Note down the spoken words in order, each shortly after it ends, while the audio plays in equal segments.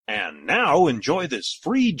And now enjoy this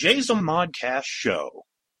free Jason Modcast show.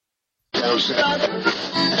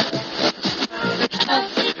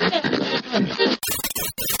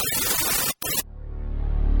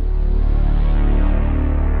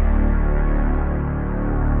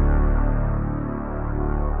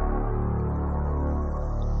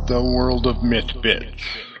 The world of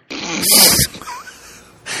Mythbits.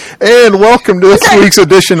 And welcome to this week's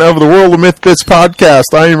edition of the World of Mythbits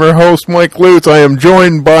podcast. I am your host, Mike Lutz. I am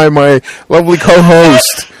joined by my lovely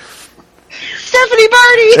co-host, Stephanie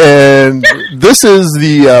Barty. And this is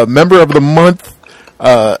the Member of the Month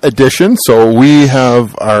edition. So we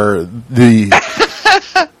have Are you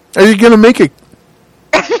going to make it?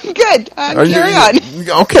 Good. Carry on.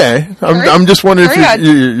 Okay. I'm just wondering if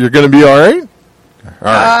you're going to be all right? All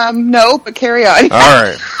right. No, but carry on. All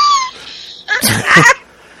right.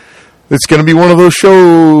 It's going to be one of those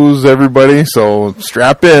shows, everybody, so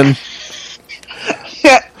strap in.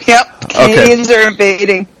 Yep. Canadians are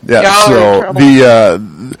invading. Yeah, Y'all so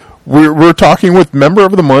we're talking with Member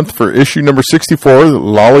of the Month for issue number 64,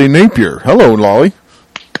 Lolly Napier. Hello, Lolly.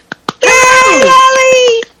 Hey,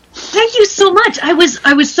 Lolly! Thank you so much. I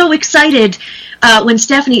was so excited when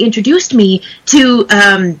Stephanie introduced me to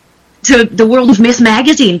the World of Myth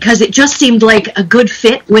magazine, because it just seemed like a good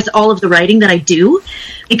fit with all of the writing that I do,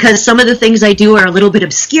 because some of the things I do are a little bit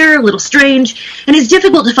obscure, a little strange, and it's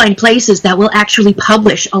difficult to find places that will actually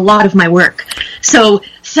publish a lot of my work. So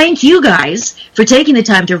thank you guys for taking the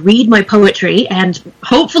time to read my poetry and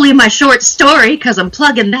hopefully my short story, because I'm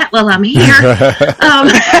plugging that while I'm here.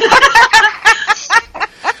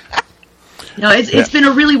 No, it's been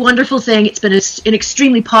a really wonderful thing. It's been an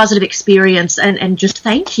extremely positive experience, and just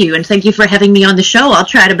thank you. And thank you for having me on the show. I'll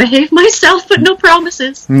try to behave myself, but no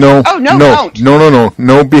promises. No. Oh, no, don't.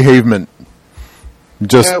 No behavement.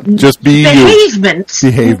 Just be behavement.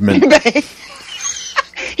 You. Behavement.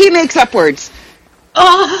 He makes up words.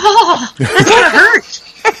 Oh, that's gonna hurt.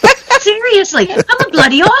 Seriously, I'm a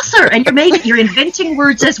bloody author, and you're inventing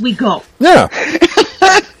words as we go. Yeah.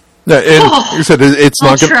 Yeah, and like you said,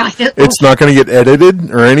 it's not going to get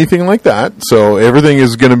edited or anything like that. So everything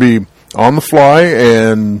is going to be on the fly,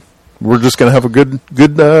 and we're just going to have a good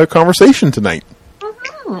conversation tonight.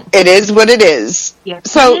 Mm-hmm. It is what it is.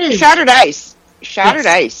 Yes, so it is. Shattered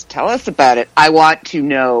Ice. Tell us about it. I want to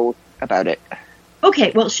know about it.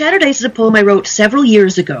 Okay, well, Shattered Ice is a poem I wrote several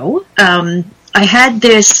years ago. I had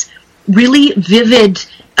this really vivid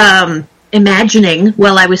imagining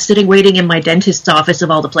while I was sitting waiting in my dentist's office of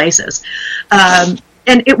all the places. And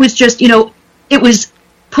it was just, it was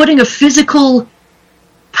putting a physical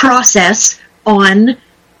process on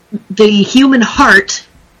the human heart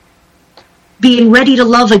being ready to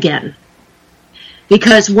love again.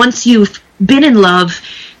 Because once you've been in love,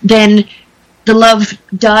 then the love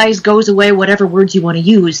dies, goes away, whatever words you want to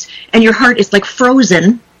use, and your heart is like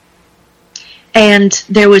frozen. And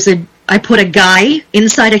I put a guy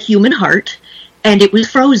inside a human heart, and it was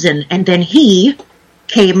frozen. And then he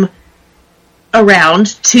came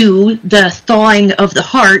around to the thawing of the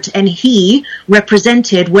heart, and he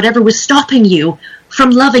represented whatever was stopping you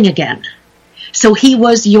from loving again. So he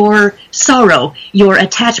was your sorrow, your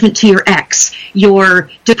attachment to your ex, your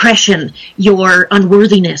depression, your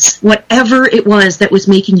unworthiness, whatever it was that was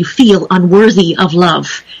making you feel unworthy of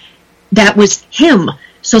love. That was him.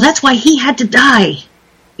 So that's why he had to die.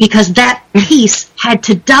 Because that piece had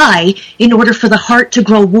to die in order for the heart to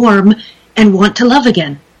grow warm and want to love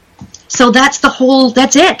again. So that's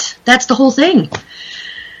it. That's the whole thing.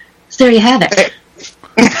 So there you have it.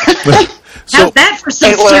 How's that for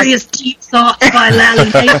some serious deep thoughts by Lolly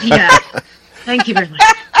Napier? Thank you very much.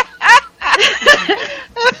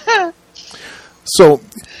 So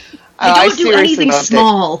I don't do anything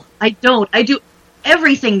small. I don't. I do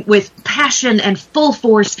everything with passion and full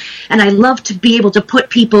force, and I love to be able to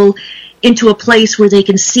put people into a place where they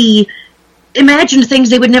can imagine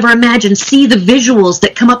things they would never imagine, see the visuals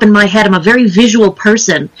that come up in my head. I'm a very visual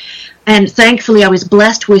person, and thankfully I was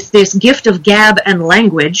blessed with this gift of gab and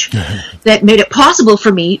language that made it possible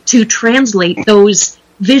for me to translate those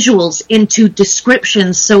visuals into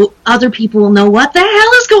descriptions so other people will know what the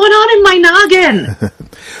hell is going on in my noggin.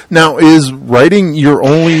 Now, is writing your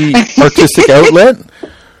only artistic outlet?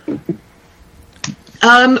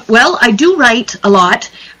 Well, I do write a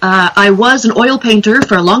lot. I was an oil painter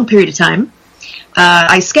for a long period of time.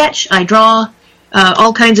 I sketch, I draw,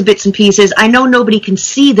 all kinds of bits and pieces. I know nobody can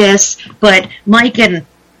see this, but Mike and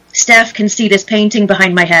Steph can see this painting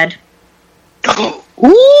behind my head.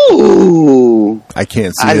 Ooh! I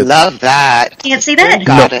can't see it. I love that. Can't see that?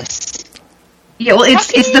 Goddess. Yeah, well,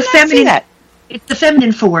 it's the feminine. It's the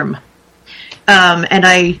feminine form. And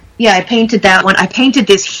I painted that one. I painted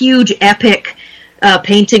this huge epic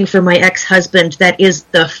painting for my ex-husband that is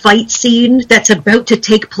the fight scene that's about to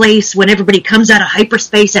take place when everybody comes out of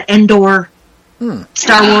hyperspace at Endor.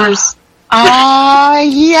 Star Wars.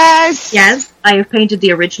 Yes. Yes, I have painted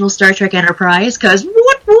the original Star Trek Enterprise, because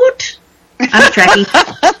woot! I'm a Trekkie.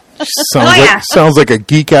 Sounds like a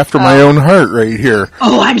geek after my own heart right here.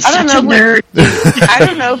 Oh, I'm such a nerd. I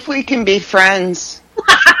don't know if we can be friends.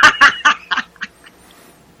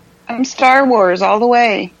 I'm Star Wars all the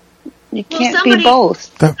way. You can't be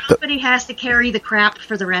both. Somebody has to carry the crap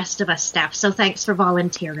for the rest of us, Steph, so thanks for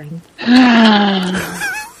volunteering.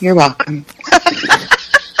 You're welcome.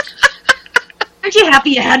 Aren't you happy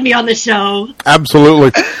you had me on the show?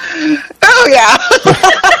 Absolutely. Oh, yeah.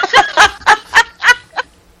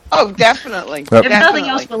 Oh, definitely. Yep. If nothing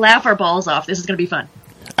else, we'll laugh our balls off. This is going to be fun.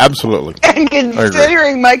 Absolutely. And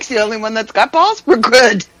considering Mike's the only one that's got balls, we're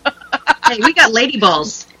good. Hey, we got lady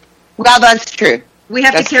balls. Well, that's true. We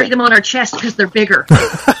have to carry them on our chest because they're bigger.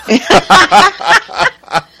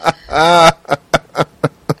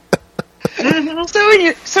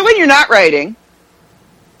 So when you're not writing,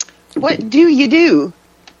 what do you do?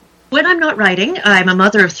 When I'm not writing, I'm a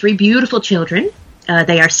mother of 3 beautiful children.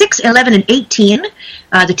 They are 6, 11, and 18.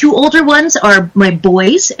 The 2 older ones are my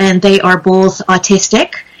boys, and they are both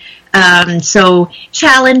autistic. So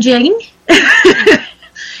challenging.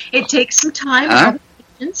 It takes some time,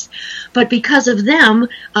 but because of them,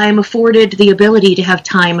 I am afforded the ability to have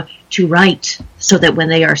time to write, so that when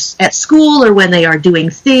they are at school or when they are doing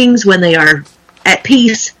things, when they are at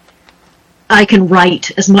peace, I can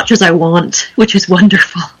write as much as I want, which is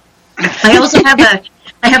wonderful. I also have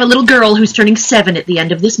a little girl who's turning 7 at the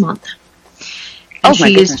end of this month. And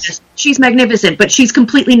she's magnificent, but she's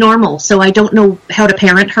completely normal, so I don't know how to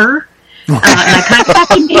parent her. And I kind of have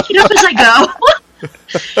to make it up as I go.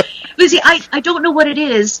 But see, I don't know what it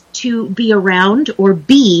is to be around or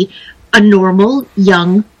be a normal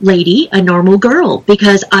young lady, a normal girl,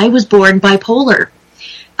 because I was born bipolar.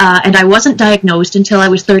 And I wasn't diagnosed until I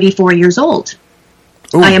was 34 years old.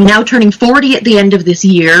 Ooh. I am now turning 40 at the end of this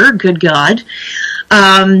year, good God.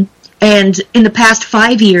 And in the past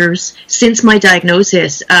 5 years, since my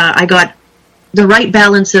diagnosis, I got the right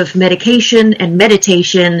balance of medication and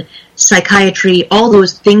meditation, psychiatry, all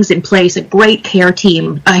those things in place, a great care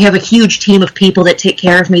team. I have a huge team of people that take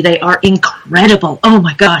care of me. They are incredible. Oh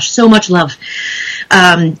my gosh, so much love.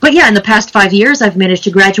 But yeah, in the past 5 years, I've managed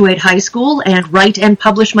to graduate high school and write and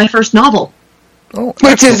publish my first novel. Oh,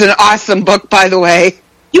 which is an awesome book, by the way.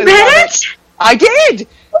 You read it? I did.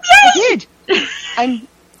 I did. I'm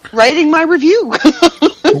writing my review.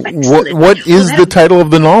 What is the title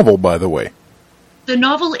of the novel, by the way? The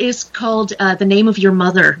novel is called The Name of Your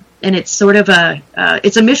Mother, and it's sort of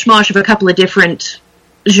it's a mishmash of a couple of different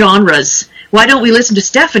genres. Why don't we listen to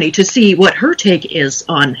Stephanie to see what her take is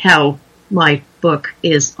on how my book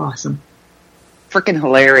is awesome? Freaking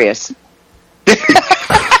hilarious.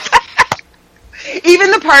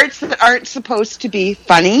 Even the parts that aren't supposed to be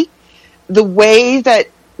funny, the way that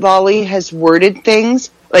Lolly has worded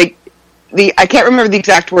things, like I can't remember the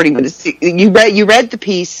exact wording, but you read the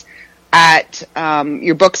piece at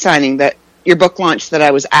your book signing, your book launch that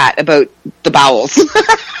I was at, about the bowels.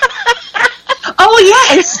 Oh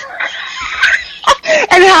yes.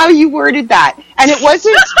 And how you worded that. And it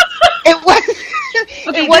wasn't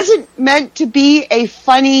wasn't meant to be a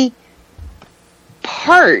funny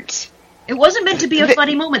part. It wasn't meant to be a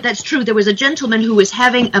funny moment, that's true. There was a gentleman who was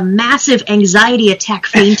having a massive anxiety attack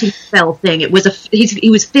fainting spell thing. He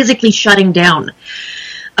was physically shutting down.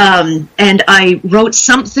 And I wrote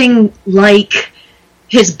something like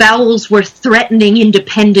his bowels were threatening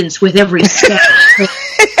independence with every step.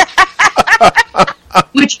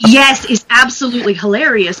 Which, yes, is absolutely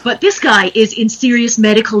hilarious, but this guy is in serious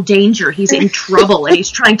medical danger. He's in trouble, and he's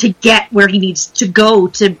trying to get where he needs to go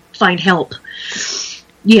to find help.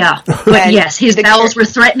 Yeah, but yes, his bowels were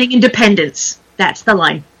threatening independence. That's the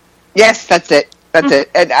line. Yes, that's it. That's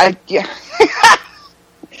it. And I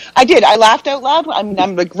did. I laughed out loud.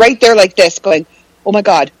 I'm like right there like this going, oh my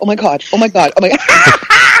God, oh my God, oh my God, oh my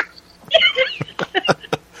God.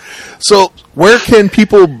 So where can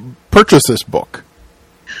people purchase this book?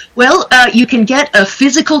 Well, you can get a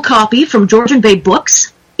physical copy from Georgian Bay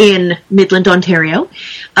Books in Midland, Ontario.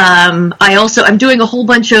 I'm doing a whole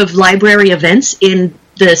bunch of library events in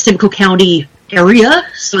the Simcoe County area,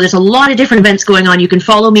 so there's a lot of different events going on. You can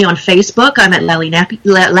follow me on Facebook. I'm at Lally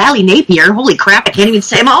Napier. Holy crap, I can't even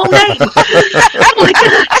say my own name. Oh my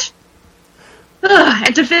gosh.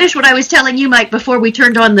 And to finish what I was telling you, Mike, before we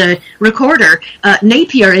turned on the recorder,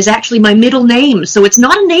 Napier is actually my middle name, so it's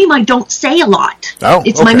not a name I don't say a lot. Oh,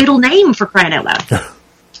 it's my middle name, for crying out loud.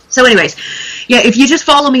 So anyways, yeah, if you just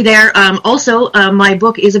follow me there, also, my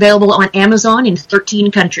book is available on Amazon in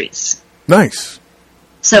 13 countries. Nice.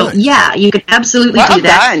 So, nice. Yeah, you can absolutely do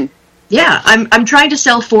that. Done. Yeah, I'm trying to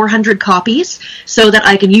sell 400 copies so that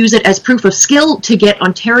I can use it as proof of skill to get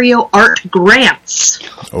Ontario art grants.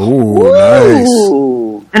 Oh, nice.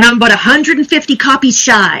 Ooh. And I'm about 150 copies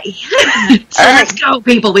shy. So let's go,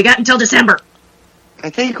 people. We got until December. I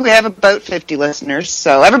think we have about 50 listeners,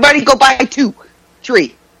 so everybody go buy 2.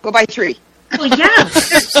 3. Go buy 3. Well, yeah.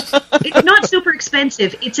 It's not super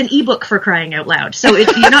expensive. It's an ebook, for crying out loud. So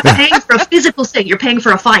you're not paying for a physical thing. You're paying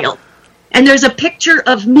for a file. And there's a picture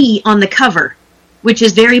of me on the cover, which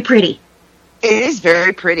is very pretty. It is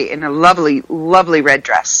very pretty in a lovely, lovely red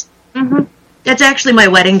dress. Mm-hmm. That's actually my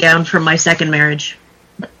wedding gown from my second marriage.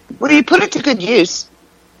 Well, you put it to good use.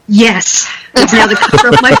 Yes. It's now the cover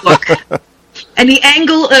of my book. And the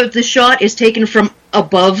angle of the shot is taken from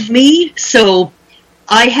above me, so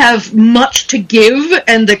I have much to give,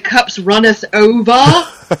 and the cups runneth over.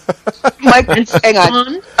 Mike, hang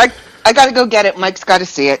on. I got to go get it. Mike's got to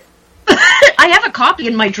see it. I have a copy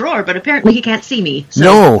in my drawer, but apparently he can't see me.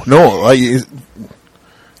 So. No.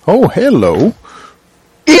 Oh, hello.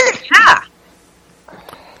 Yeah.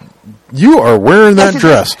 You are wearing that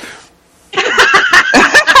dress.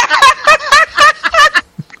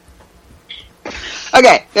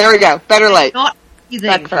 Okay, there we go. Better light. Not teasing.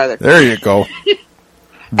 Back farther. There you go.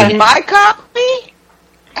 And my copy?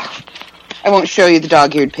 I won't show you the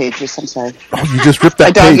dog-eared pages. I'm sorry. Oh, you just ripped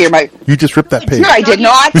that page. You just ripped that page. No, I did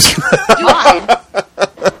not.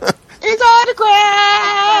 It's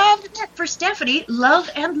autographed. For Stephanie, love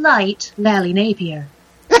and light, Lally Napier.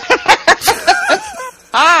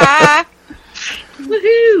 Hi.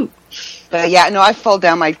 Woohoo! But yeah, no, I fall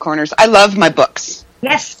down my corners. I love my books.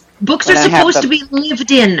 Yes, books are supposed to be lived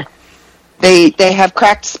in. They have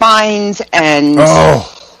cracked spines and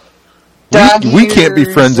we can't be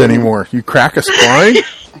friends anymore. You crack a spine?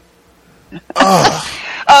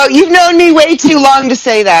 Oh, you've known me way too long to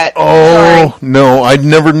say that. Oh, sorry. No, I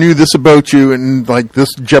never knew this about you, and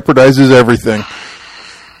this jeopardizes everything.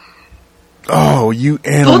 Oh, you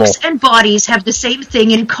animal. Books and bodies have the same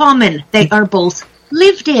thing in common. They are both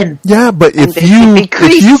lived in. Yeah, but if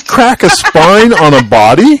you crack a spine on a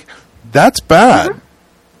body, that's bad.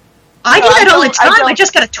 I do that all the time. I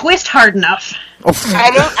just got to twist hard enough. I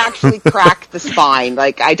don't actually crack the spine.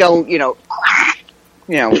 I don't,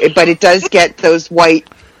 but it does get those white,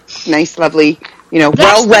 nice, lovely,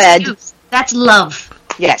 well-read. That's love.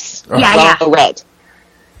 Yes. Yeah. Well-read.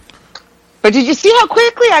 But did you see how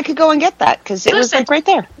quickly I could go and get that? Because it was right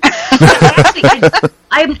there.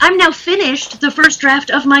 I'm now finished the first draft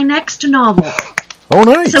of my next novel. Oh,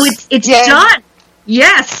 nice. So it's done.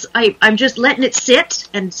 Yes, I'm just letting it sit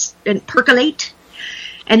and percolate,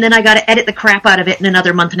 and then I got to edit the crap out of it in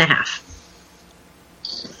another month and a half.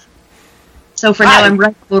 So for now, I'm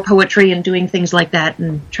writing more poetry and doing things like that,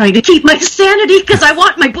 and trying to keep my sanity because I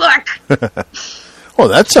want my book. Oh,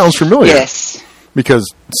 that sounds familiar. Yes, because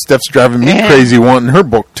Steph's driving me crazy wanting her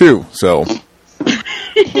book too. So, well,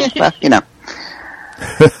 it's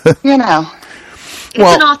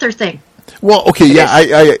an author thing. Well,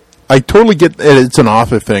 okay, I totally get that it's an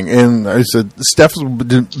author thing. And I said, Steph's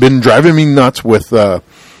been driving me nuts with her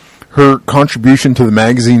contribution to the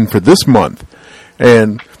magazine for this month.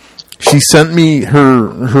 And she sent me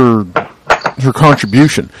her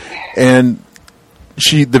contribution. And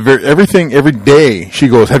everything, every day, she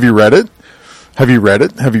goes, have you read it? Have you read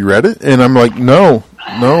it? Have you read it? And I'm like, no.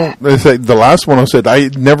 The last one I said, I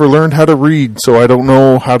never learned how to read, so I don't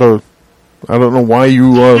know why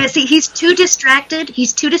you... Yeah, see, he's too distracted.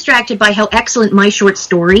 He's too distracted by how excellent my short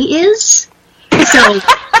story is. So...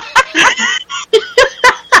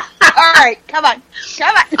 All right, come on.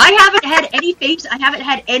 I haven't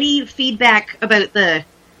had any feedback about the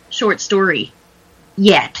short story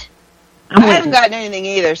yet. I haven't gotten anything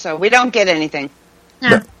either, so we don't get anything.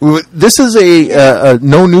 No. This is a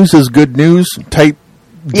no news is good news type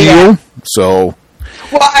deal. Yeah. So...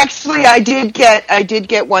 Well, actually, I did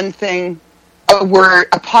get one thing,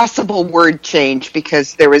 a possible word change,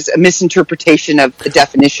 because there was a misinterpretation of the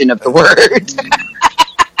definition of the word.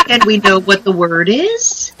 Can we know what the word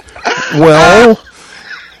is? Well,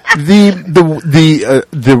 the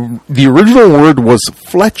original word was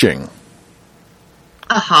fletching.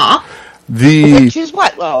 Which is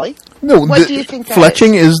what, Lolly? No, what do you think that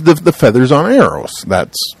fletching is the feathers on arrows.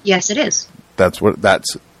 Yes, it is. That's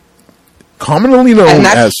commonly known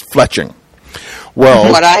as fletching.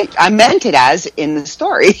 Well, what I meant it as in the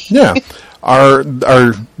story. Yeah. Our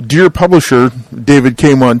dear publisher, David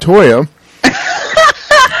K. Montoya.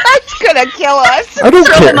 That's going to kill us. I don't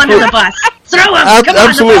Throw care. him under the bus. Throw him. Come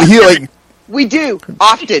Absolutely. on. We do,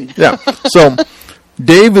 often. Yeah. So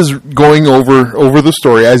Dave is going over the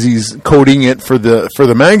story as he's coding it for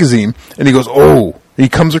the magazine, and he goes, he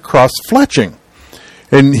comes across fletching.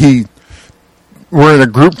 And we're in a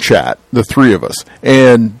group chat, the three of us,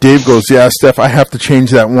 and Dave goes, "Yeah, Steph, I have to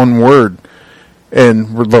change that one word."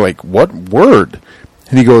 And we're like, "What word?"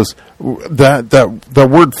 And he goes, "That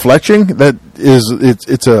word fletching,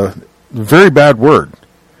 it's a very bad word."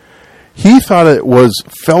 He thought it was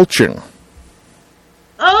felching.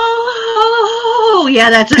 Oh, yeah,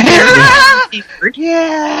 that's a very word.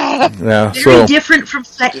 Yeah. Yeah, very different from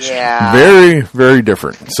fletching. Yeah. Very, very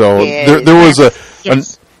different. So there was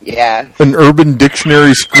an Urban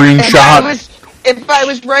Dictionary screenshot. If I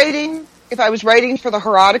was writing for the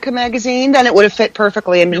Herotica magazine, then it would have fit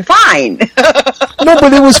perfectly and been fine. No,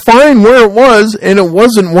 but it was fine where it was, and it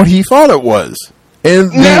wasn't what he thought it was.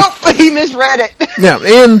 And nope, he misread it. Yeah,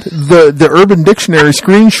 and the Urban Dictionary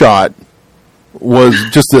screenshot was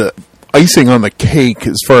just the icing on the cake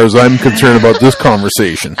as far as I'm concerned about this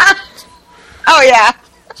conversation. Oh, yeah.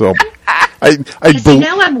 So,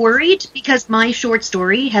 now I'm worried because my short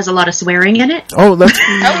story has a lot of swearing in it. Oh, that's...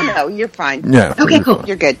 Oh, no, you're fine. Yeah. Okay, cool.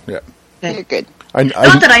 You're good. Yeah. You're good.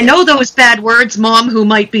 Not that I know those bad words, Mom, who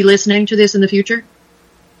might be listening to this in the future.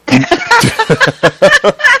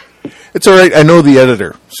 It's all right. I know the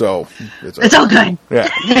editor, so... It's all good. Yeah.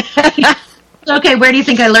 Okay, where do you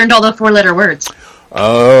think I learned all the 4-letter words?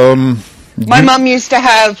 My mom used to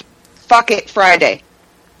have fuck it Friday.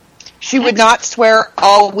 She would not swear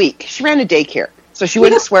all week. She ran a daycare, so she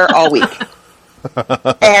wouldn't swear all week.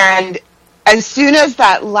 And as soon as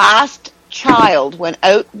that last child went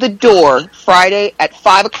out the door Friday at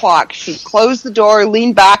 5 o'clock, she'd close the door,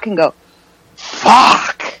 lean back, and go,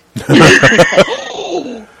 "Fuck."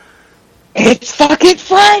 It's fucking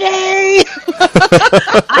Friday!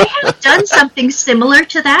 I have done something similar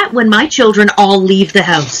to that when my children all leave the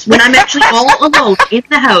house. When I'm actually all alone in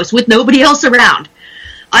the house with nobody else around,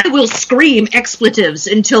 I will scream expletives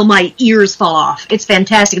until my ears fall off. It's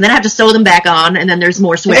fantastic. And then I have to sew them back on, and then there's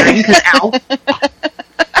more swearing, because ow.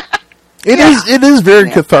 It is very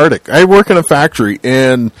cathartic. I work in a factory,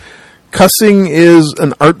 and cussing is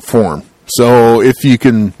an art form. So if you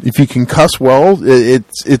can cuss well,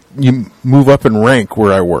 you move up in rank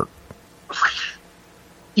where I work.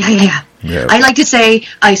 Yeah. I like to say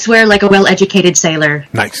I swear like a well-educated sailor.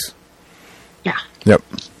 Nice. Yeah. Yep.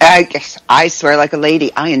 I swear like a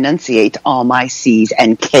lady. I enunciate all my C's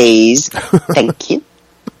and K's. Thank you.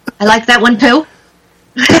 I like that one too.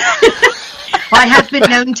 I have been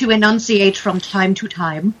known to enunciate from time to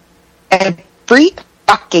time. Every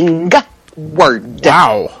fucking word.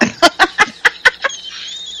 Wow.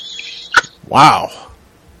 Wow.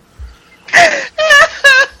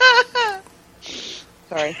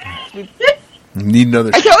 Sorry. Need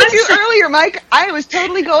another. I told you earlier, Mike, I was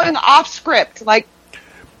totally going off script. Like,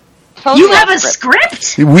 totally you have a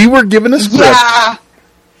script? We were given a script. Yeah.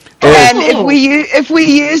 And if we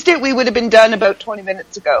used it, we would have been done about 20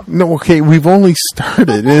 minutes ago. No, okay, we've only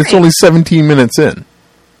started, and it's only 17 minutes in.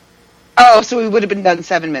 Oh, so we would have been done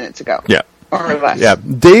 7 minutes ago. Yeah. Or less. Yeah.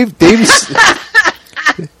 Dave's...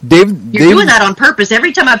 You're doing that on purpose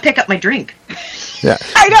every time I pick up my drink. Yeah.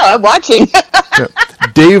 I know, I'm watching. Yeah.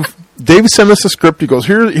 Dave sent us a script. He goes,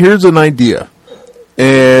 here's an idea.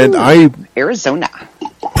 And I Arizona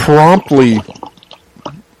promptly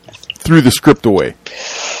threw the script away.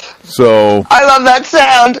 So I love that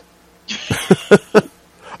sound.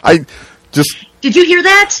 Did you hear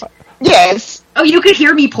that? Yes. Oh, you could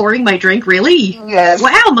hear me pouring my drink, really? Yes.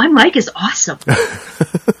 Wow, my mic is awesome.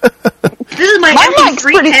 This is my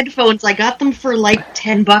MP3 headphones. I got them for like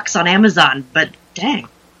 $10 on Amazon, but dang.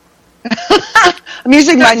 I'm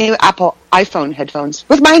using my new Apple iPhone headphones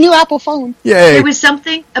with my new Apple phone. Yay. There was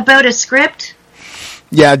something about a script.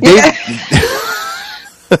 Yeah, Dave.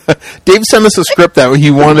 Dave sent us a script that he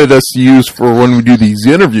wanted us to use for when we do these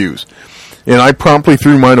interviews, and I promptly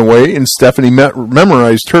threw mine away. And Stephanie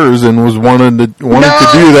memorized hers and was wanted to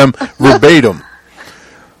do them verbatim.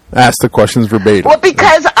 Ask the questions verbatim. Well,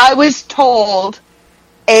 because I was told,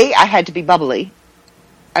 I had to be bubbly.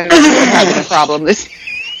 I was having a problem this.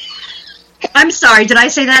 I'm sorry, did I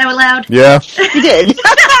say that out loud? Yeah. You did.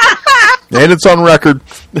 And it's on record.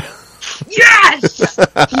 Yes!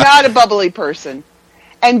 Not a bubbly person.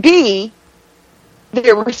 And B,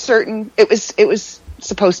 there were certain, it was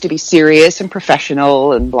supposed to be serious and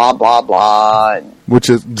professional and blah, blah, blah. And, which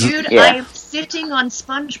is... Dude, yeah. sitting on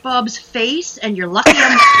SpongeBob's face, and you're lucky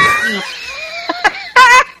I'm...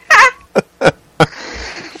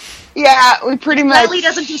 Yeah, we pretty much... Lily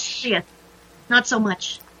doesn't do serious. Not so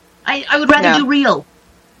much. I would rather do real.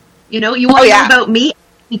 You know, you want to know about me?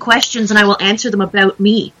 Ask me questions, and I will answer them about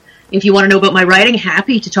me. If you want to know about my writing,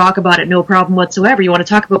 happy to talk about it, no problem whatsoever. You want to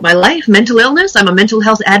talk about my life, mental illness? I'm a mental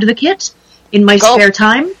health advocate in my spare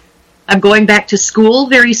time. I'm going back to school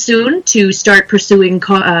very soon to start pursuing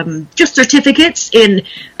just certificates in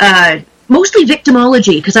mostly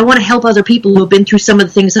victimology, because I want to help other people who have been through some of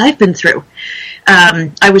the things I've been through.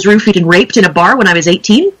 I was roofied and raped in a bar when I was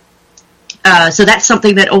 18. So that's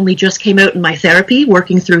something that only just came out in my therapy,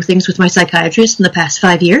 working through things with my psychiatrist in the past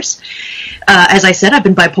 5 years. As I said, I've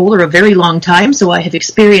been bipolar a very long time, so I have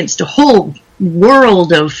experienced a whole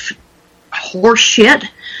world of horse shit.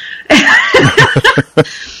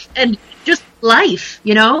 And just life,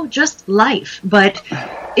 you know, just life. But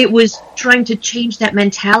it was trying to change that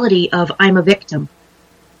mentality of I'm a victim.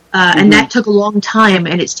 And that took a long time,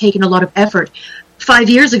 and it's taken a lot of effort. 5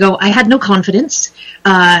 years ago, I had no confidence.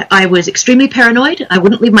 I was extremely paranoid. I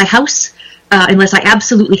wouldn't leave my house unless I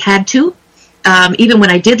absolutely had to. Even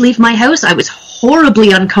when I did leave my house, I was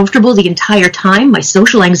horribly uncomfortable the entire time. My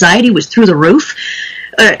social anxiety was through the roof.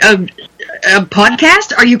 A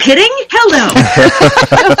podcast? Are you kidding? Hell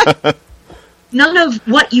no. None of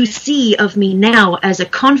what you see of me now as a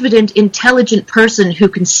confident, intelligent person who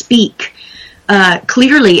can speak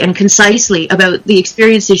clearly and concisely about the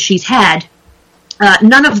experiences she's had,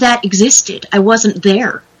 none of that existed. I wasn't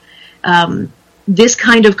there. This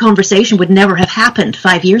kind of conversation would never have happened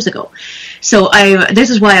 5 years ago. So this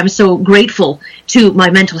is why I'm so grateful to my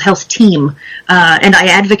mental health team, and I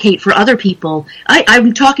advocate for other people.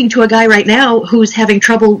 I'm talking to a guy right now who's having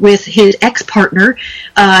trouble with his ex-partner,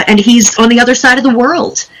 and he's on the other side of the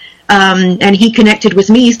world. And he connected with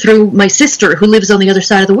me through my sister who lives on the other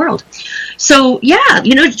side of the world. So, yeah,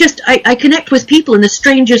 you know, just I connect with people in the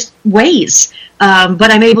strangest ways. But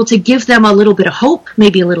I'm able to give them a little bit of hope,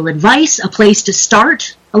 maybe a little advice, a place to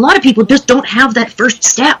start. A lot of people just don't have that first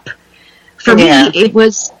step. For me, it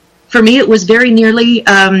was very nearly,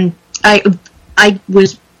 I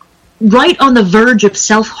was right on the verge of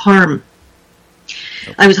self-harm.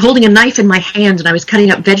 I was holding a knife in my hand and I was cutting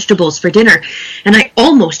up vegetables for dinner, and I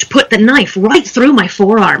almost put the knife right through my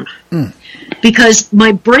forearm because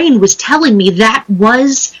my brain was telling me that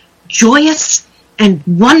was joyous and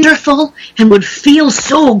wonderful and would feel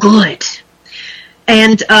so good.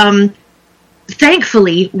 And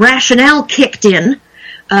thankfully, rationale kicked in,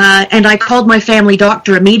 and I called my family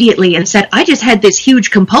doctor immediately and said, I just had this huge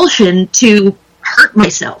compulsion to hurt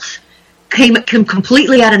myself. Came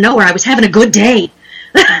completely out of nowhere. I was having a good day.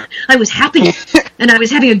 I was happy, and I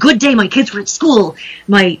was having a good day. My kids were at school.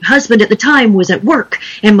 My husband at the time was at work,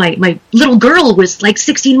 and my little girl was like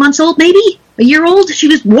 16 months old, maybe a year old. She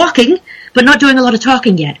was walking, but not doing a lot of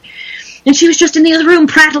talking yet. And she was just in the other room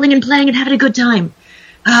prattling and playing and having a good time.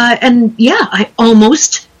 And yeah, I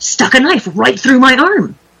almost stuck a knife right through my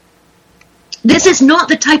arm. This is not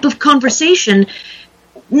the type of conversation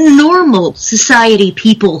normal society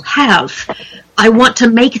people have. I want to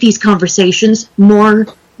make these conversations more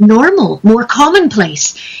normal, more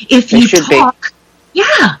commonplace. If you talk,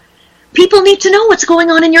 people need to know what's going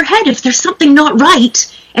on in your head. If there's something not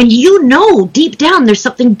right, and you know deep down there's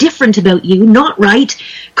something different about you, not right,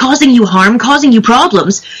 causing you harm, causing you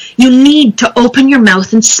problems, you need to open your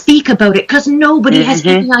mouth and speak about it, because nobody has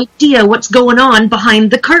any idea what's going on behind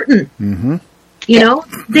the curtain. You know,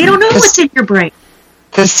 they don't know what's in your brain.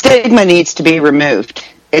 The stigma needs to be removed.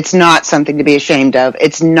 It's not something to be ashamed of.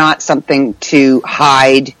 It's not something to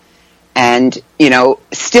hide and, you know,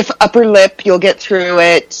 stiff upper lip, you'll get through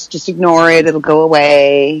it. Just ignore it. It'll go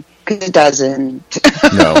away. Because it doesn't.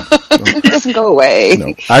 No. It doesn't go away.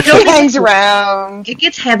 No. Actually, it hangs around. It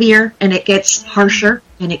gets heavier, and it gets harsher,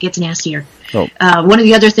 and it gets nastier. Oh. One of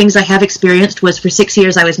the other things I have experienced was for 6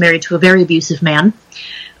 years I was married to a very abusive man.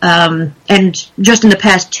 And just in the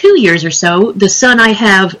past 2 years or so, the son I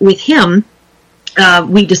have with him,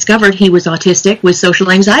 we discovered he was autistic with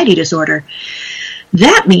social anxiety disorder.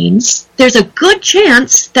 That means there's a good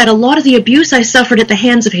chance that a lot of the abuse I suffered at the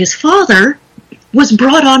hands of his father was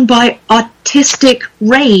brought on by autistic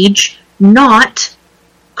rage, not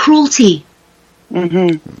cruelty.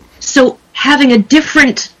 So having a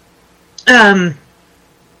different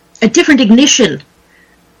ignition,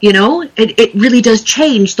 you know, it really does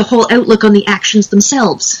change the whole outlook on the actions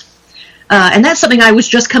themselves. And that's something I was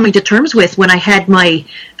just coming to terms with when I had my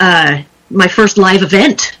my first live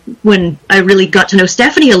event, when I really got to know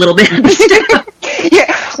Stephanie a little bit.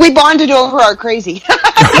 Yeah, we bonded over our crazy.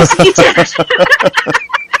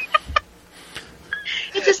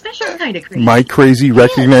 kind of crazy. My crazy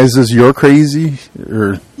recognizes your crazy?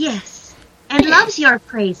 Or... Yes. And loves your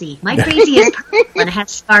crazy. My crazy is purple and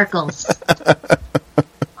has sparkles.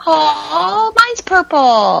 Oh, mine's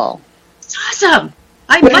purple. It's awesome.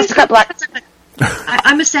 Mine's got black.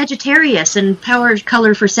 I'm a Sagittarius, and power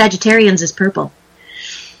color for Sagittarians is purple.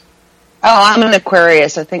 Oh, I'm an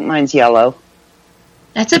Aquarius. I think mine's yellow.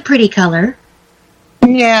 That's a pretty color.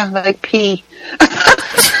 Yeah, like pea.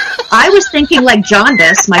 I was thinking like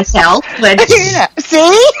jaundice myself, but yeah.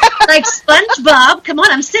 See? Like SpongeBob. Come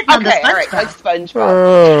on, I'm sitting on the SpongeBob. All right, like SpongeBob.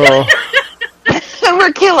 Oh.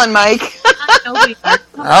 We're killing Mike.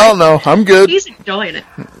 I don't know. I'm good. He's enjoying it.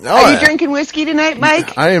 Are you drinking whiskey tonight,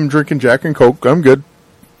 Mike? I am drinking Jack and Coke. I'm good.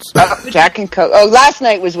 Jack and Coke. Oh, last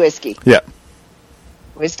night was whiskey. Yeah.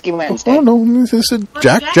 Whiskey Wednesday. Oh, no. This is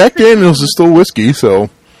Jack Daniels is still whiskey, so.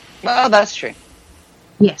 Well, that's true.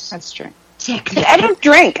 Yes. That's true. Technically. I don't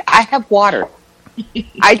drink. I have water.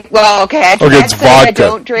 I can't it's say vodka. I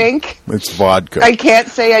don't drink. It's vodka. I can't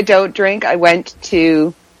say I don't drink. I went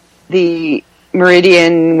to the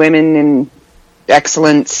Meridian Women in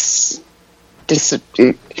Excellence.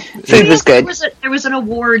 Food was good. There was an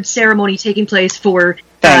award ceremony taking place for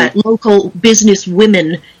Thanks. local business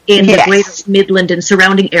women in the greater Midland and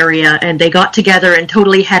surrounding area, and they got together and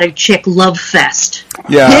totally had a chick love fest.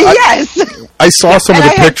 Yeah. Yes. I saw some of the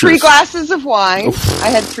I had pictures. 3 glasses of wine. I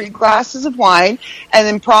had 3 glasses of wine, and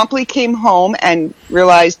then promptly came home and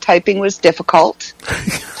realized typing was difficult.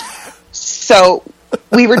 So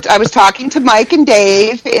I was talking to Mike and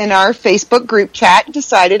Dave in our Facebook group chat and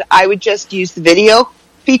decided I would just use the video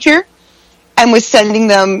feature and was sending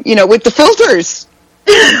them, with the filters.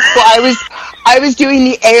 So I was doing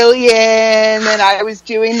the Alien and I was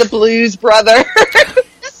doing the Blues Brothers.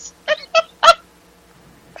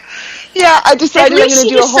 Yeah, I decided I'm going to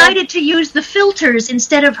do a whole... At least she decided to use the filters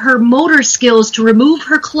instead of her motor skills to remove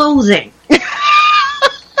her clothing.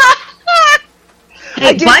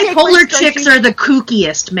 Hey, bipolar chicks are the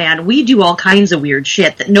kookiest, man. We do all kinds of weird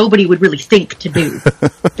shit that nobody would really think to do.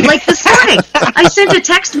 Like this morning, I sent a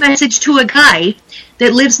text message to a guy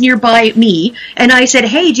that lives nearby me, and I said,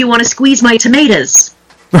 hey, do you want to squeeze my tomatoes?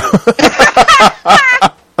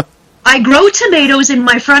 I grow tomatoes in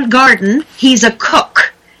my front garden. He's a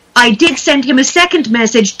cook. I did send him a second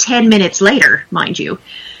message 10 minutes later, mind you,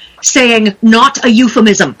 saying, not a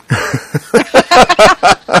euphemism.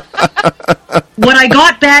 What I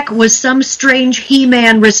got back was some strange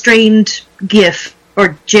He-Man restrained GIF,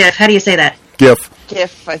 or GIF, how do you say that? GIF.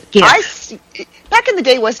 GIF. GIF. Back in the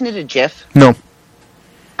day, wasn't it a GIF? No.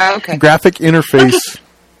 Okay. Graphic interface. Okay.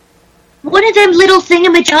 One of them little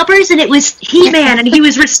thingamajobbers, and it was He-Man, and he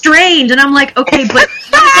was restrained, and I'm like, okay, but what does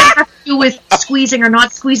that have to do with squeezing or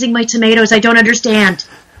not squeezing my tomatoes? I don't understand.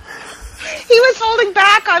 He was holding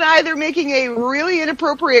back on either making a really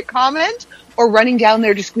inappropriate comment or running down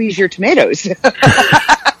there to squeeze your tomatoes.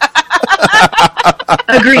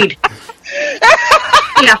 Agreed.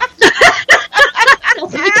 Yeah.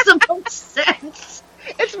 That makes the most sense.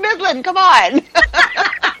 It's Midland, come on.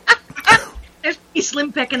 There's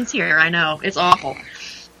slim pickings here, I know. It's awful.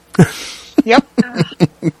 Yep.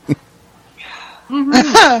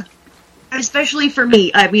 Mm-hmm. Especially for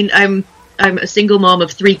me. I mean, I'm a single mom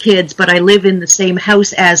of 3 kids, but I live in the same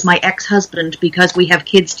house as my ex-husband because we have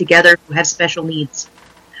kids together who have special needs.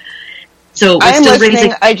 So I am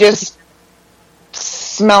listening. I just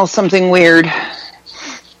smell something weird.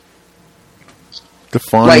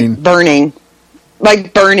 Define. Like burning.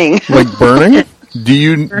 Like burning. Like burning?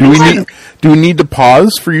 Do we need to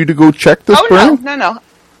pause for you to go check this burning? No.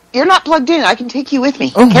 You're not plugged in. I can take you with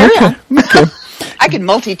me. Oh, Carry okay. on. Okay. I can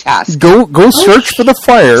multitask. Go search for the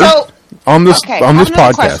fire on this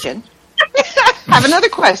podcast. Question. I have another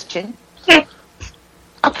question. Okay,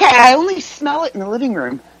 I only smell it in the living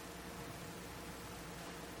room.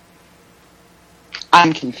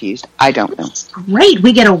 I'm confused. I don't know. Great,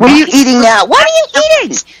 we get a... What are you eating now? What are you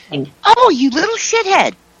eating? Oh, you little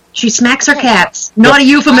shithead. She smacks her cats. Not a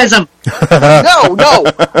euphemism. No.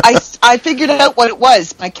 I figured out what it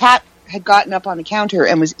was. My cat had gotten up on the counter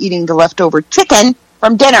and was eating the leftover chicken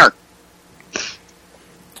from dinner.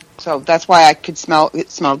 So that's why I could smell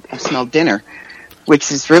dinner,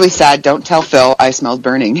 which is really sad. Don't tell Phil I smelled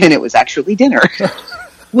burning, and it was actually dinner.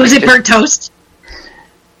 Was it burnt toast?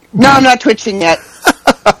 No, I'm not twitching yet.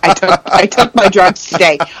 I took my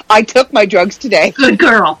drugs today. Good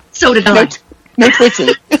girl. So did I. No twitching.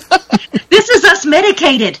 This is us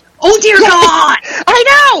medicated. Oh, dear God. I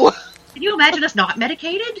know. Can you imagine us not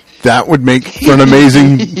medicated? That would make for an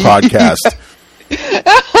amazing podcast.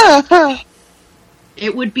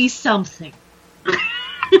 It would be something.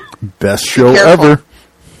 Best show ever.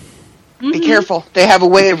 Be careful. They have a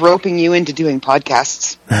way of roping you into doing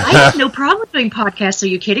podcasts. I have no problem doing podcasts. Are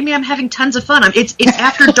you kidding me? I'm having tons of fun. It's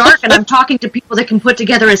after dark, and I'm talking to people that can put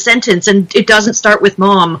together a sentence, and it doesn't start with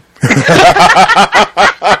mom.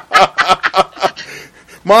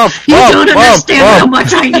 Mom, you don't understand how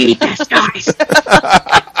much I need this, guys.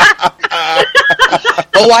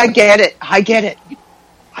 Oh, I get it.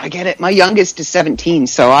 My youngest is 17,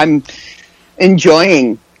 so I'm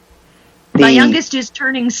enjoying. My youngest is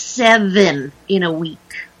turning 7 in a week.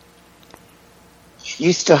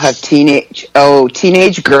 You still have teenage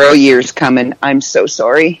girl years coming. I'm so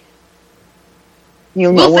sorry.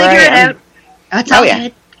 You'll know we'll figure it out. That's all yeah.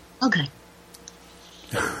 Okay.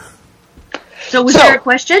 So was there a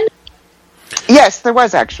question? Yes, there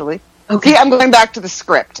was actually. Okay. See, I'm going back to the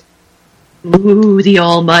script. Ooh, the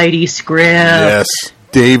almighty script. Yes.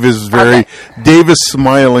 Dave is Dave is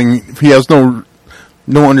smiling. He has no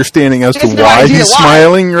understanding as to why he's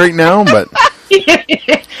smiling right now, but he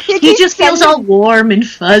just feels all warm and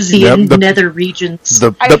fuzzy in the nether regions.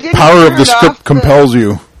 The power of the script compels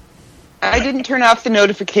you. I didn't turn off the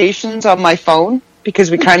notifications on my phone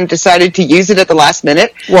because we kind of decided to use it at the last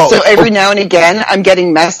minute. Well, so every now and again, I'm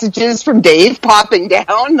getting messages from Dave popping down.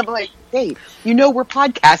 And I'm like, Dave, we're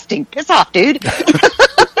podcasting. Piss off, dude.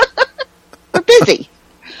 We're busy.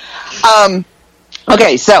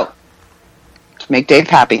 Okay, so to make Dave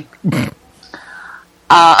happy,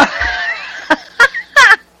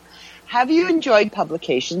 have you enjoyed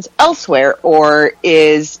publications elsewhere, or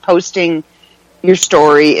is posting your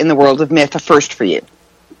story in the world of myth a first for you,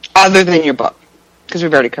 other than your book? Because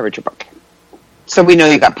we've already covered your book, so we know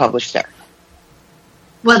you got published there.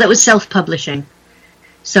 Well, that was self-publishing,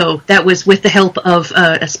 so that was with the help of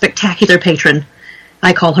a spectacular patron.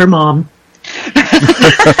 I call her Mom.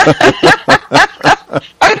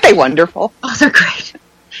 Aren't they wonderful? Oh, they're great.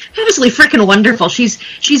 Absolutely freaking wonderful. She's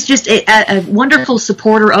just a wonderful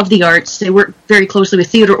supporter of the arts. They work very closely with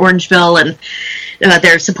Theatre Orangeville, and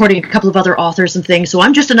they're supporting a couple of other authors and things. So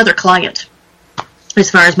I'm just another client as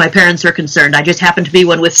far as my parents are concerned. I just happen to be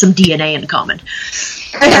one with some DNA in common.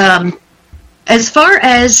 As far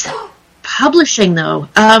as publishing, though,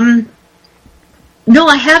 no,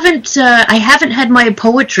 I haven't. I haven't had my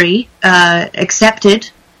poetry accepted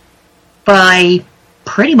by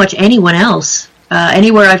pretty much anyone else.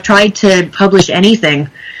 Anywhere I've tried to publish anything,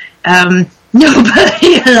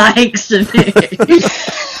 nobody likes me.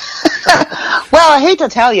 Well, I hate to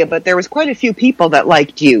tell you, but there was quite a few people that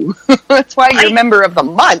liked you. That's why you're member of the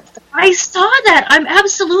month. I saw that. I'm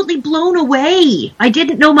absolutely blown away. I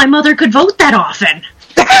didn't know my mother could vote that often.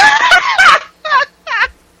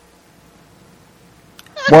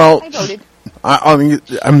 Well, I voted.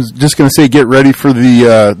 I'm just going to say get ready for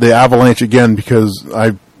the avalanche again, because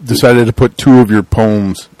I decided to put 2 of your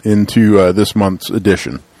poems into this month's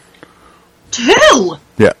edition. 2?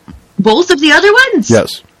 Yeah. Both of the other ones?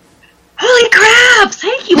 Yes. Holy crap!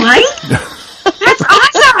 Thank you, Mike. That's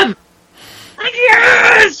awesome.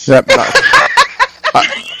 Yes. Yep.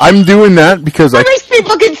 I'm doing that because I wish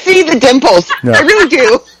people could see the dimples. Yeah. I really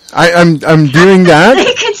do. I'm doing that.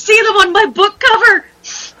 They can see them on my book cover.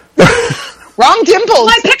 Wrong dimples.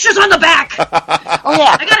 My picture's on the back. Oh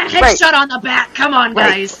yeah, I got a headshot on the back. Come on,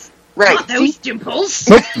 guys. Right. Not those dimples.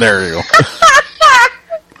 Nope. There you go.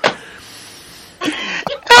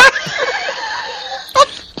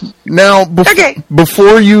 Now,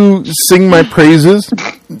 before you sing my praises,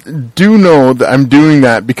 do know that I'm doing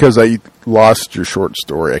that because I lost your short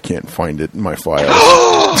story. I can't find it in my files.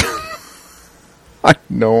 I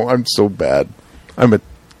know, I'm so bad. I'm a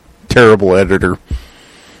terrible editor.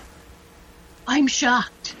 I'm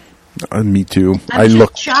shocked. Me too. I'm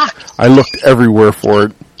shocked. I looked everywhere for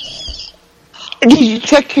it. Did you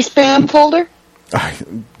check your spam folder?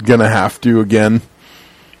 I'm gonna have to again.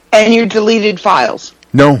 And your deleted files?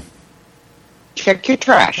 No. Check your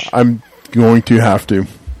trash. I'm going to have to.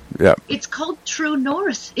 Yeah. It's called True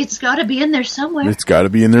North. It's got to be in there somewhere. It's got to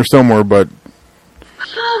be in there somewhere, but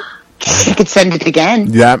you could send it again.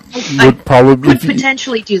 That would probably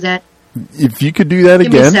potentially do that. If you could do that Give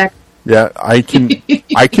again, me a sec. yeah, I can.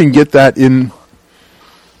 I can get that in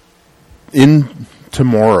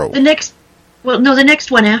tomorrow. The next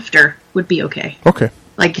one after would be okay. Okay.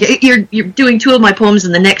 Like, you're doing 2 of my poems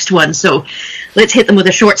in the next one, so let's hit them with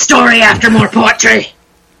a short story after more poetry.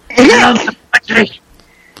 I love poetry.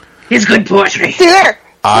 It's good poetry. See there.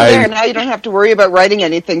 Now you don't have to worry about writing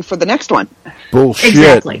anything for the next one. Bullshit.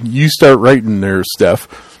 Exactly. You start writing there, Steph.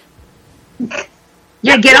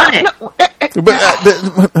 Yeah, get on it.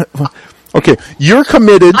 Okay, you're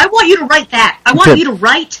committed. I want you to write that. I want you to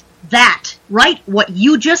write that. Write what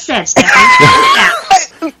you just said,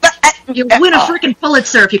 Stephanie. You win a freaking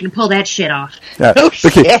Pulitzer if you can pull that shit off. Yeah.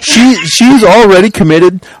 Okay, she's already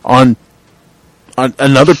committed on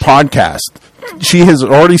another podcast. She has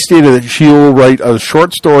already stated that she will write a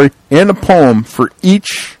short story and a poem for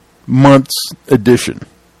each month's edition.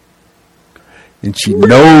 And she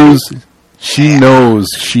knows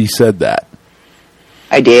she said that.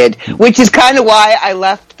 I did, which is kind of why I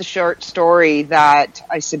left the short story that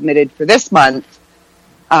I submitted for this month,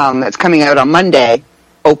 that's coming out on Monday,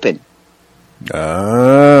 open.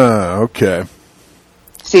 Okay.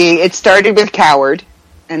 See, it started with Coward,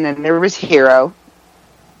 and then there was Hero,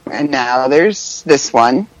 and now there's this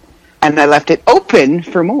one, and I left it open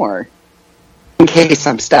for more, in case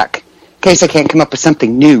I'm stuck, in case I can't come up with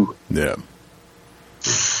something new. Yeah.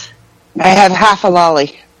 I have half a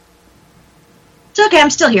lolly. It's okay, I'm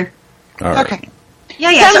still here. All right. Okay.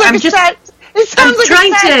 Yeah, Sounds so like I'm just... It sounds like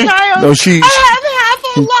trying a sad to... child. No, I have half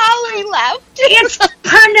a lolly left. It's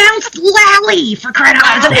pronounced Lally, for crying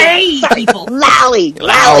out loud. Hey, people. Lolly.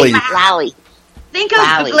 Think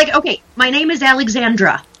of, like, okay, my name is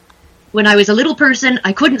Alexandra. When I was a little person,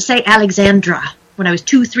 I couldn't say Alexandra when I was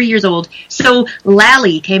 2-3 years old, so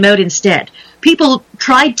Lally came out instead. People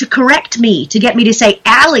tried to correct me to get me to say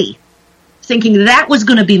Allie, thinking that was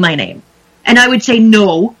going to be my name. And I would say,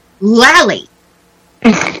 no, Lally.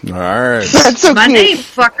 All right. That's so my cute. name,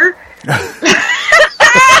 fucker.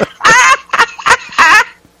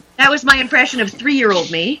 That was my impression of 3-year-old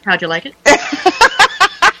me. How'd you like it?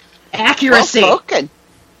 Accuracy. Well spoken.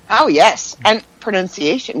 Oh, yes. And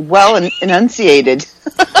pronunciation. Well enunciated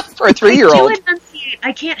for a 3-year-old. I do enunciate.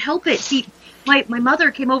 I can't help it. See, my mother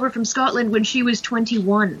came over from Scotland when she was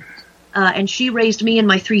 21. And she raised me and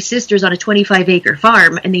my 3 sisters on a 25-acre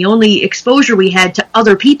farm. And the only exposure we had to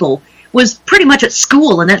other people was pretty much at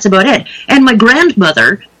school, and that's about it. And my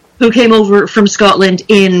grandmother, who came over from Scotland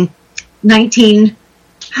in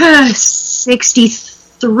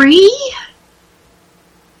 1963?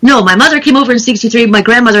 No, my mother came over in 63, my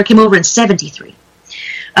grandmother came over in 73.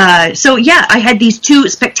 So yeah, I had these 2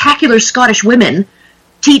 spectacular Scottish women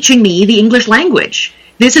teaching me the English language.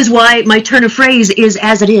 This is why my turn of phrase is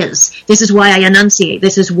as it is. This is why I enunciate.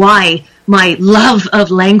 This is why my love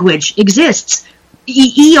of language exists.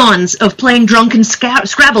 Eons of playing drunken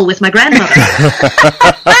Scrabble with my grandmother.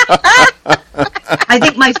 I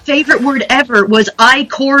think my favorite word ever was I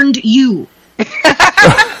corned you.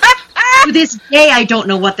 To this day, I don't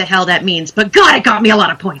know what the hell that means, but God, it got me a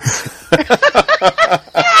lot of points.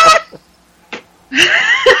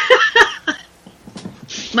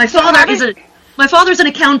 My father's an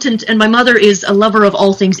accountant, and my mother is a lover of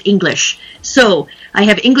all things English. So I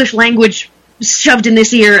have English language shoved in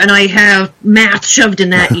this ear, and I have math shoved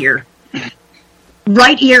in that ear.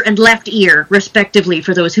 Right ear and left ear, respectively,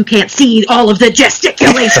 for those who can't see all of the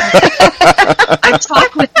gesticulation. I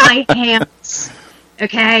talk with my hands.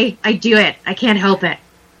 Okay? I do it. I can't help it.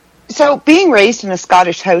 So, being raised in a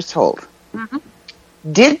Scottish household,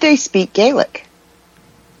 did they speak Gaelic?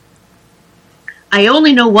 I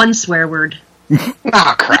only know one swear word.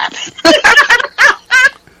 Oh, crap.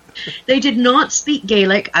 They did not speak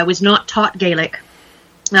Gaelic. I was not taught Gaelic,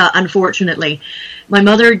 unfortunately. My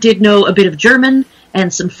mother did know a bit of German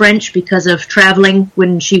and some French because of traveling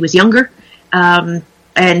when she was younger. And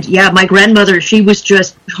yeah, my grandmother, I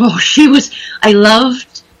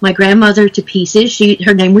loved my grandmother to pieces.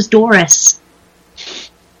 Her name was Doris.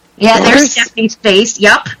 Yeah, there's Stephanie's face.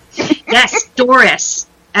 Yup. Yes, Doris.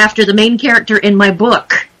 After the main character in my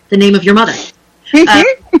book, The Name of Your Mother. I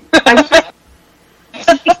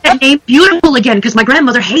make that name beautiful again because my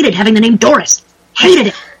grandmother hated having the name Doris. Hated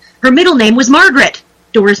it. Her middle name was Margaret.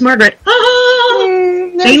 Doris Margaret.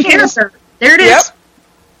 Oh, main character. There it is. Yep.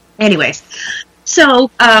 Anyways,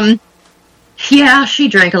 so yeah, she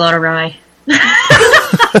drank a lot of rye.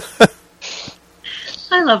 I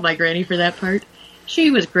love my granny for that part.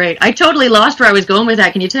 She was great. I totally lost where I was going with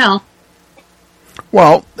that. Can you tell?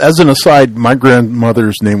 Well, as an aside, my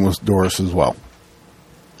grandmother's name was Doris as well.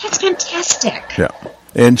 That's fantastic. Yeah.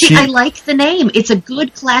 And I like the name. It's a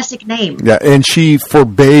good classic name. Yeah, and she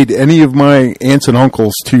forbade any of my aunts and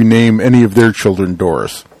uncles to name any of their children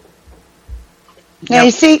Doris. Now,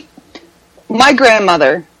 you see, my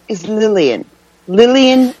grandmother is Lillian.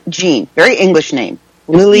 Lillian Jean. Very English name.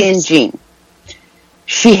 Lillian Jean.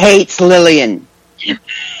 She hates Lillian.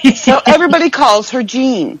 So everybody calls her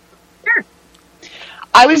Jean. Sure.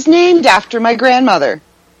 I was named after my grandmother.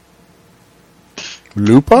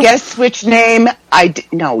 Lupa? Guess which name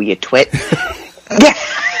no, you twit.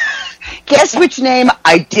 Guess which name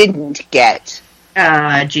I didn't get.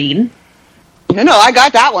 Jean. No, I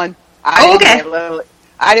got that one. Okay.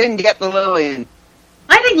 I didn't get the Lillian.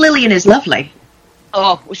 I think Lillian is lovely.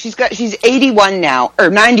 Oh, well, she's 81 now, or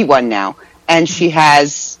 91 now, and she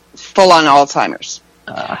has full-on Alzheimer's.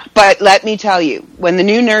 But let me tell you, when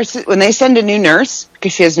they send a new nurse,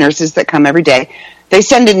 because she has nurses that come every day, they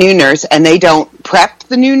send a new nurse and they don't prep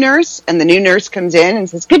the new nurse, and the new nurse comes in and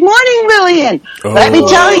says, "Good morning, Lillian." Let me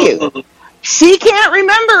tell you, she can't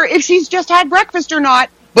remember if she's just had breakfast or not,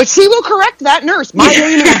 but she will correct that nurse. My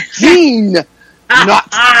name is Jean,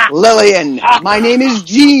 not Lillian. My name is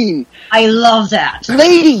Jean. I love that.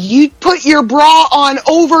 Lady, you put your bra on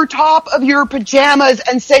over top of your pajamas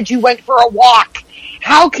and said you went for a walk.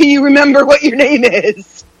 How can you remember what your name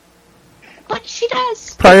is? But she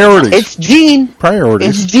does. Priorities. It's Jean.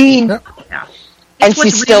 Priorities. It's Jean. Yep. Yeah. And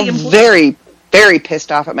she's still very, very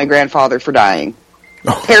pissed off at my grandfather for dying.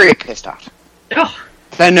 Oh. Very pissed off. Oh,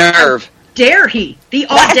 The nerve. dare he? The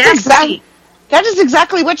audacity. That is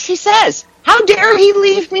exactly what she says. How dare he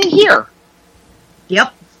leave me here?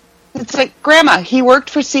 Yep. It's like, Grandma, he worked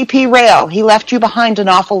for CP Rail. He left you behind an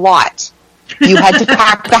awful lot. You had to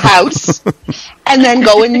pack the house and then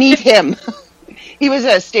go and meet him. He was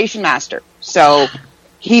a station master, so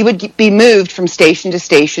he would be moved from station to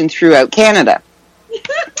station throughout Canada.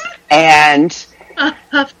 And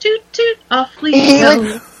Huff, toot, toot, awfully he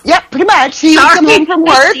would, yeah, pretty much. He would come home from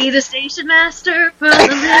work. See the station master for the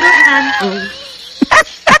little handful.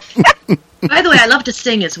 By the way, I love to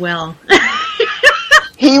sing as well.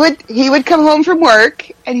 He would come home from work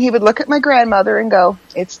and he would look at my grandmother and go,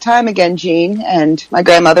 "It's time again, Jean." And my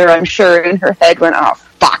grandmother, I'm sure, in her head went, "Oh,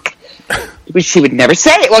 fuck." But she would never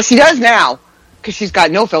say it. Well, she does now because she's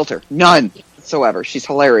got no filter, none whatsoever. She's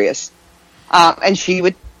hilarious. And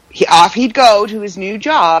off he'd go to his new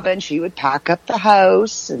job, and she would pack up the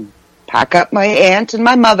house and pack up my aunt and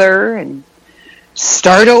my mother and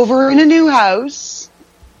start over in a new house.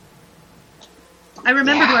 I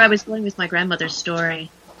remembered where I was going with my grandmother's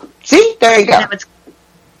story. See? There you go.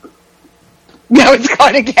 Now it's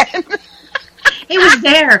gone again. It was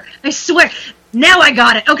there. I swear. Now I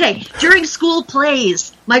got it. Okay. During school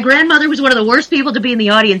plays, my grandmother was one of the worst people to be in the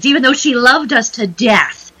audience, even though she loved us to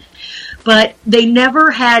death. But they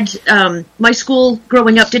never had, my school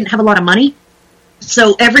growing up didn't have a lot of money,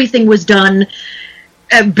 so everything was done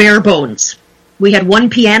bare bones. We had one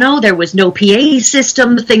piano, there was no PA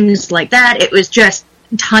system, things like that. It was just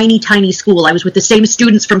tiny, tiny school. I was with the same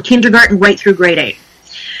students from kindergarten right through grade 8.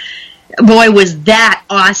 Boy, was that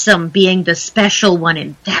awesome being the special one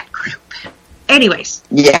in that group. Anyways.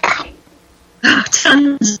 Yeah. Oh,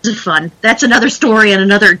 tons of fun. That's another story and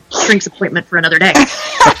another shrink's appointment for another day.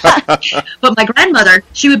 But my grandmother,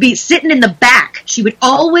 she would be sitting in the back. She would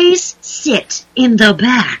always sit in the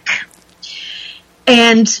back.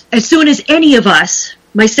 And as soon as any of us,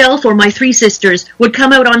 myself or my 3 sisters, would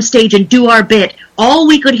come out on stage and do our bit, all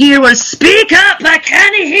we could hear was, "Speak up, I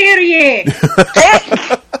can't hear you."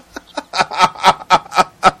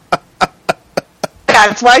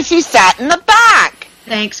 That's why she sat in the back.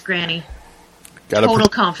 Thanks, Granny. Got Total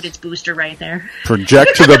confidence booster right there.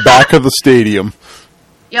 Project to the back of the stadium.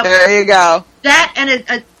 Yep. There you go. That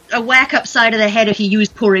and a whack upside of the head if you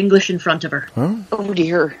used poor English in front of her. Huh? Oh,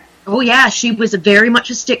 dear. Oh, yeah, she was very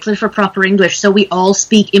much a stickler for proper English, so we all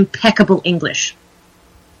speak impeccable English.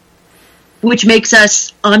 Which makes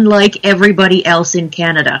us unlike everybody else in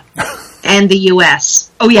Canada and the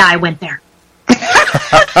U.S. Oh, yeah, I went there.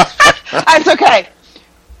 That's okay.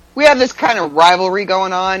 We have this kind of rivalry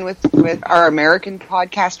going on with our American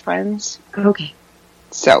podcast friends. Okay.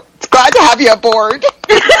 So, it's glad to have you aboard.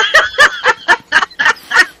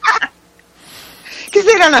 Because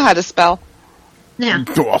they don't know how to spell. Yeah.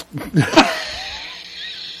 They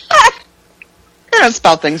don't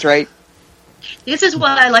spell things right. This is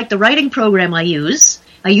why I like the writing program I use.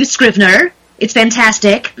 I use Scrivener. It's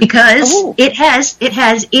fantastic because it has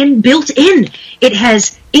built in. It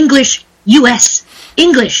has English US,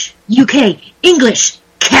 English UK, English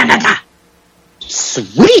Canada.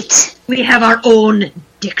 Sweet. We have our own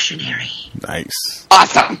dictionary. Nice.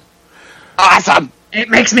 Awesome. It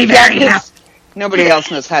makes me very happy. Nobody else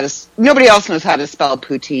knows how to spell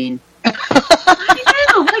poutine. I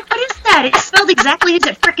know. Like, what is that? It's spelled exactly as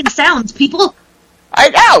it frickin' sounds, people. I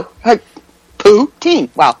know. Poutine.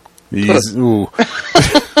 Wow. Ooh.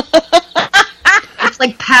 It's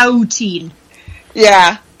like poutine.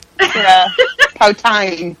 Yeah.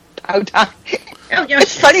 Poutine.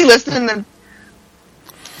 It's funny listening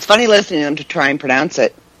to them to try and pronounce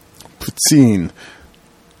it. Poutine.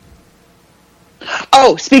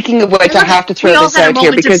 Oh, speaking of which, I have to throw this out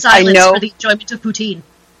here because I know for the enjoyment of poutine.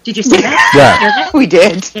 Did you see that? Yeah, we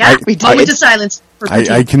did. Yeah, we did. Moment of silence for poutine.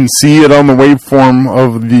 I can see it on the waveform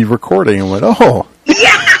of the recording and went, oh.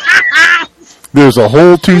 Yeah! There's a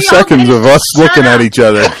whole 2 seconds of us looking at each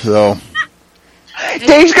other. So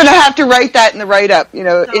Dave's going to have to write that in the write-up.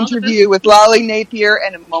 Interview with Lolly Napier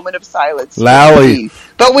and a moment of silence. Lolly.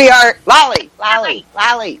 But we are Lolly.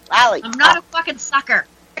 I'm not a fucking sucker.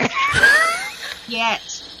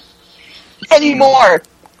 Yet. Anymore.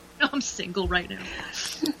 No, I'm single right now.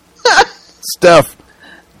 Steph.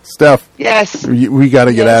 Yes. We got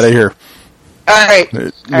to get out of here. All right.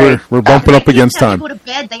 We're bumping up against time. Go to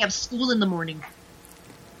bed. They have school in the morning.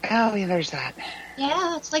 Oh, yeah, there's that.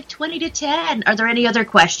 Yeah, it's like 20 to 10. Are there any other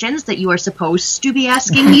questions that you are supposed to be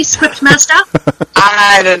asking me, Script Master?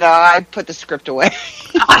 I don't know. I put the script away.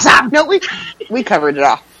 Awesome. No, we covered it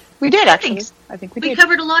all. We did, actually. I think we did. We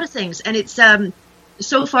covered a lot of things, and it's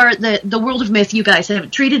so far the World of Myth. You guys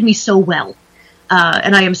have treated me so well,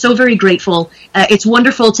 and I am so very grateful. It's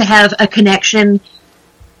wonderful to have a connection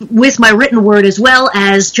with my written word as well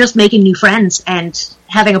as just making new friends and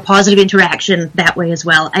having a positive interaction that way as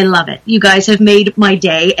well. I love it. You guys have made my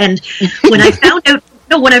day. And when I found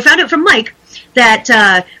out from Mike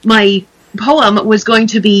that my poem was going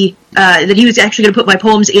to be that he was actually going to put my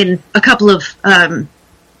poems in a couple of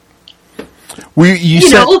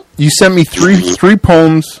you sent me three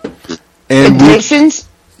poems and editions.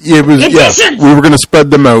 We were going to spread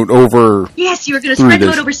them out over. Yes, you were going to spread them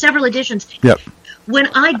out over several editions. Yep. When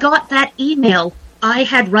I got that email, I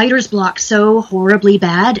had writer's block so horribly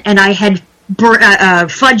bad, and I had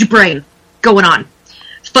fudge brain going on.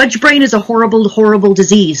 Fudge brain is a horrible, horrible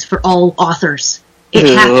disease for all authors. It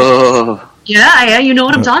happens. Yeah, you know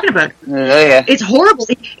what I'm talking about. Yeah. It's horrible.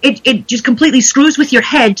 It just completely screws with your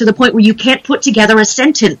head to the point where you can't put together a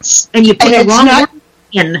sentence, and you put the wrong word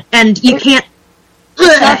in, and you can't.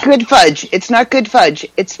 It's not good fudge. It's not good fudge.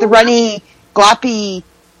 It's the runny, gloppy,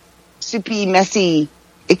 soupy, messy,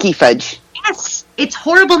 icky fudge. Yes, it's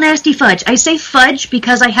horrible, nasty fudge. I say fudge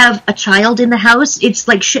because I have a child in the house. It's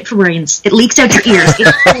like shit for brains. It leaks out your ears.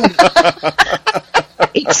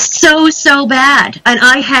 It's so bad. And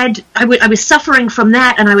I was suffering from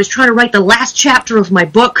that, and I was trying to write the last chapter of my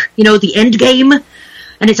book, the end game,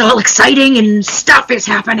 and it's all exciting and stuff is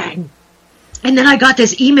happening. And then I got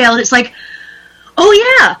this email, and it's like, oh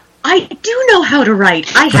yeah, I do know how to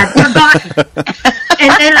write. I had forgotten.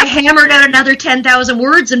 And then I hammered out another 10,000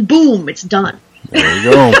 words, and boom, it's done. There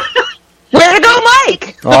you go. Way to go,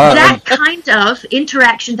 Mike! That kind of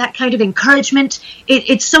interaction, that kind of encouragement,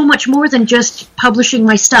 it's so much more than just publishing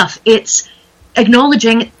my stuff. It's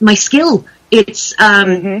acknowledging my skill. It's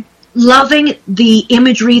loving the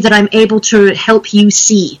imagery that I'm able to help you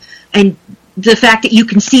see. And the fact that you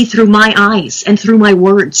can see through my eyes and through my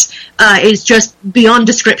words is just beyond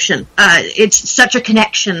description. It's such a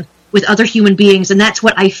connection with other human beings, and that's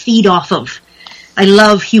what I feed off of. I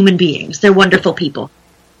love human beings. They're wonderful people.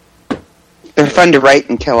 They're fun to write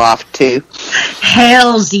and kill off, too.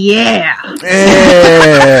 Hells yeah.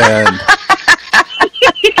 And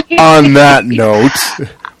on that note,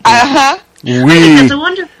 that's a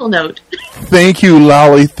wonderful note. Thank you,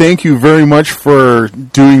 Lolly. Thank you very much for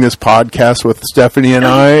doing this podcast with Stephanie and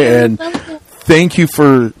I, and thank you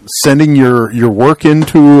for sending your work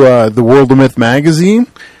into the World of Myth magazine.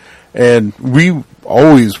 And we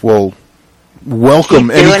always will welcome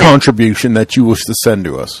any contribution that you wish to send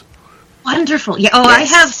to us. Wonderful. Yeah. Oh,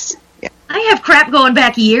 yes. I have crap going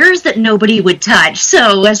back years that nobody would touch.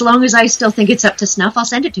 So as long as I still think it's up to snuff, I'll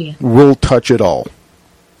send it to you. We'll touch it all.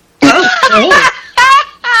 Oh.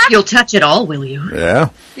 You'll touch it all, will you? Yeah.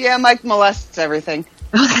 Yeah, Mike molests everything.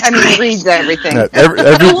 Oh, that's great. Reads everything. No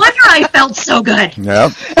wonder I felt so good.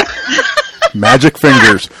 Yeah. Magic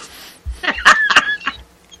fingers.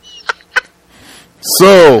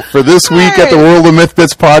 So, for this week at the World of Myth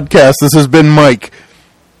Bits podcast, this has been Mike.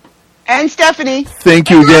 And Stephanie.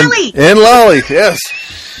 Thank you again. Lolly. And Lolly, yes.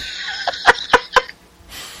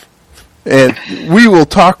 And we will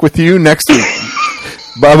talk with you next week.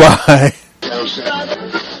 Bye-bye.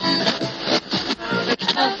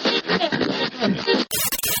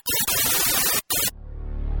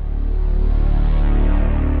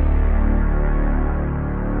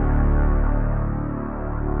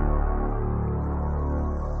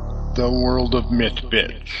 The World of Myth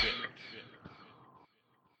Bits.